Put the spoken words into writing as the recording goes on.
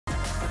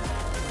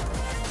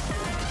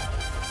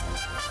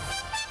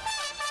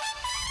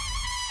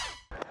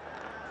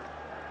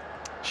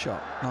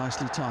shot,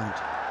 nicely timed.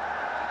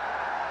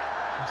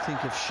 I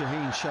think of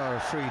Shaheen Shah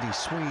Afridi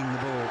swinging the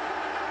ball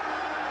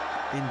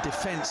in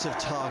defence of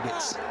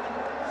targets.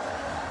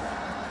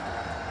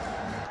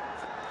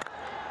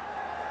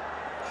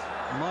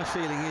 My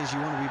feeling is you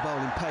want to be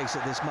bowling pace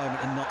at this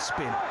moment and not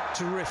spin.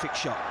 Terrific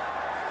shot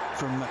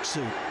from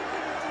Maqsood.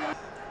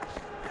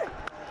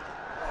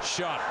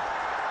 Shot.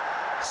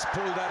 He's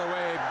pulled that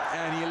away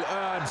and he'll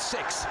earn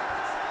 6.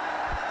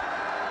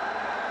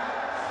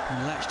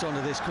 And latched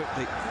onto this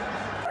quickly.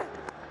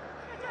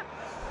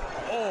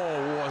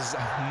 Oh, was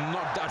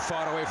not that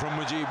far away from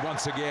Mujib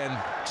once again.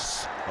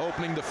 Just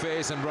opening the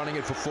face and running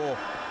it for 4.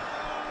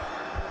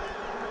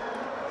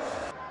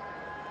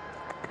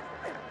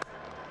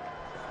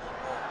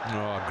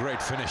 Oh,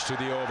 great finish to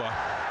the over.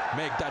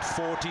 Make that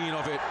 14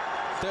 of it.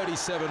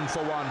 37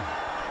 for 1.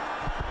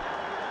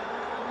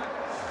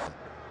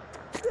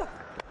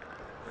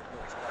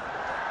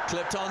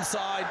 Clipped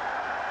onside,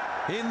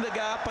 in the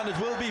gap, and it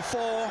will be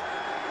 4.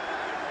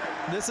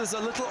 This is a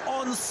little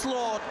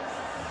onslaught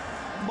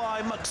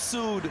by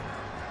Maqsood.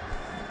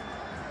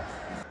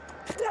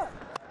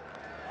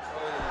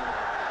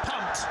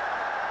 Pumped,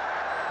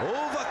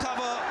 over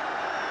cover,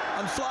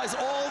 and flies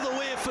all the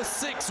way for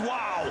 6.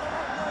 Wow!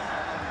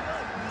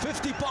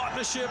 50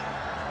 partnership,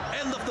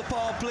 end of the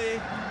power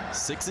play,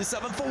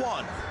 67 for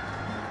 1.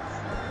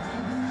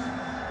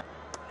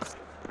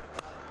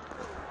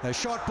 A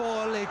short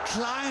ball, it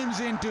climbs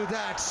into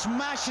that,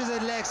 smashes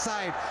it leg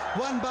side,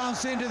 1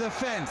 bounce into the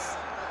fence.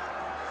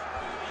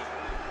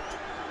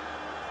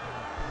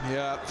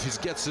 Yeah, he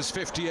gets his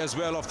 50 as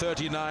well of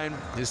 39.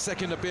 His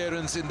second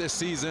appearance in this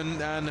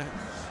season and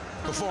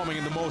performing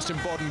in the most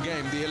important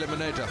game, the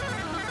Eliminator.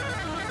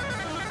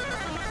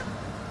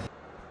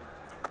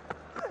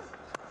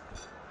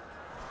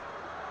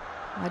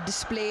 A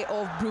display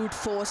of brute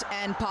force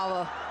and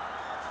power,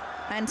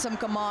 and some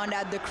command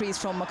at the crease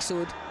from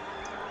Maqsood.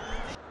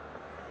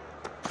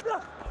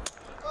 Gone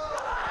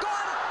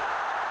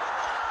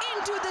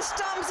into the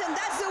stumps, and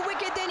that's the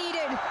wicket they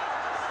needed.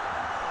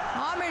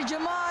 Amir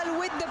Jamal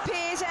with the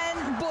pace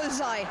and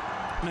bullseye.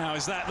 Now,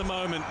 is that the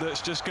moment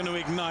that's just going to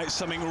ignite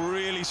something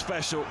really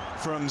special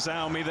from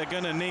Zalmi? They're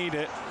going to need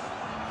it.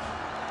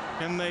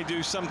 Can they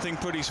do something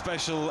pretty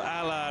special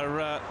a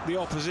la the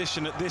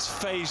opposition at this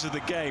phase of the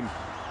game?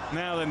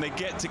 Now then, they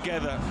get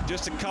together.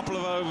 Just a couple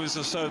of overs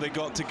or so they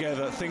got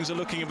together. Things are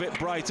looking a bit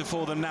brighter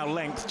for them now.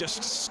 Length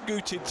just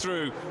scooted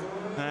through,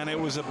 and it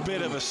was a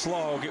bit of a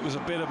slog. It was a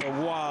bit of a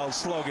wild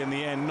slog in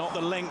the end. Not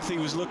the length he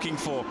was looking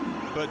for,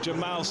 but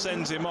Jamal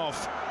sends him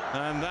off,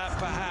 and that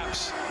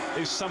perhaps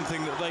is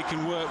something that they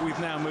can work with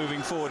now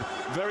moving forward.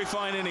 Very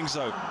fine innings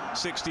though.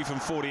 60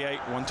 from 48,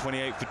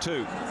 128 for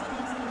 2.